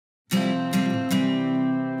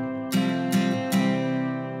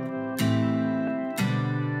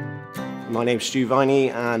My name's Stu Viney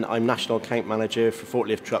and I'm National Account Manager for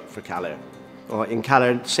Forklift Truck for Calor. In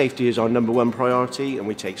Calor, safety is our #1 priority and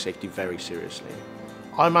we take safety very seriously.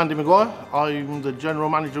 I'm Andy Maguire. I'm the General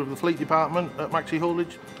Manager of the Fleet Department at Maxi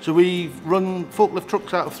Haulage. So we run forklift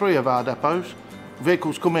trucks out of 3 of our depots.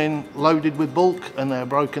 Vehicles come in loaded with bulk and they're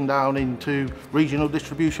broken down into regional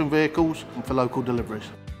distribution vehicles for local deliveries.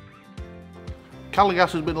 Calor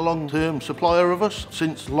Gas has been a long-term supplier of us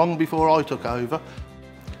since long before I took over.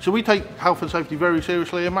 So we take health and safety very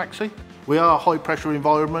seriously at Maxi. We are a high-pressure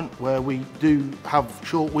environment where we do have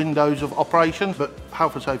short windows of operation, but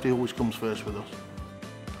health and safety always comes first with us.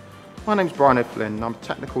 My name's Brian O'Flynn. I'm a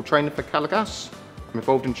technical trainer for Calor Gas. I'm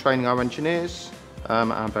involved in training our engineers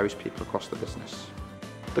and various people across the business.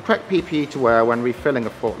 The correct PPE to wear when refilling a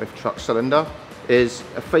forklift truck cylinder is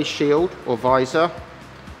a face shield or visor,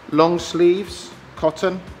 long sleeves,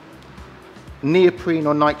 cotton, neoprene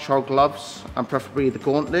or nitrile gloves, and preferably the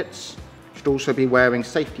gauntlets. You should also be wearing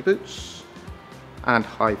safety boots and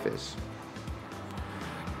high vis.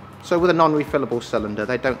 So with a non-refillable cylinder,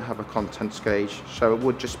 they don't have a contents gauge, so it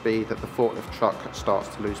would just be that the forklift truck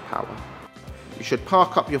starts to lose power. You should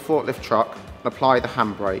park up your forklift truck and apply the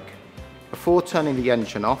handbrake. Before turning the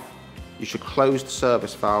engine off, you should close the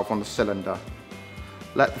service valve on the cylinder.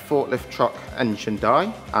 Let the forklift truck engine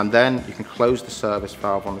die, and then you can close the service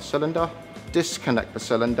valve on the cylinder, disconnect the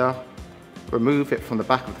cylinder, remove it from the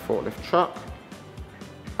back of the forklift truck,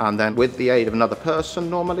 and then with the aid of another person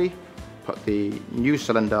normally, put the new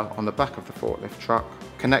cylinder on the back of the forklift truck,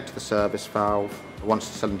 connect the service valve once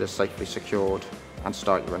the cylinder is safely secured, and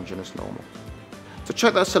start your engine as normal. To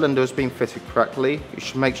check that cylinder has been fitted correctly, you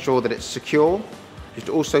should make sure that it's secure. You should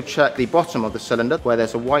also check the bottom of the cylinder where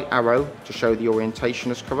there's a white arrow to show the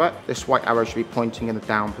orientation is correct. This white arrow should be pointing in the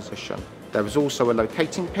down position. There is also a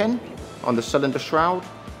locating pin on the cylinder shroud,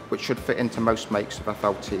 which should fit into most makes of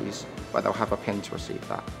FLTs, where they'll have a pin to receive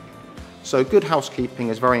that. So good housekeeping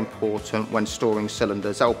is very important when storing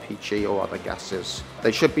cylinders, LPG or other gases.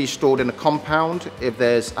 They should be stored in a compound if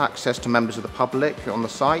there's access to members of the public on the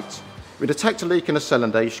site. If you detect a leak in a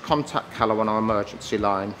cylinder, you should contact Calor on our emergency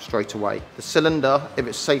line straight away. The cylinder, if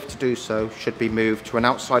it's safe to do so, should be moved to an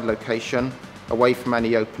outside location, away from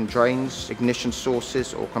any open drains, ignition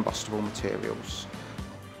sources or combustible materials.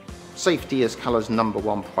 Safety is Calor's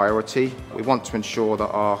 #1 priority. We want to ensure that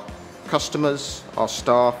our customers, our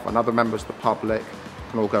staff and other members of the public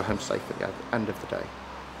can all go home safe at the end of the day.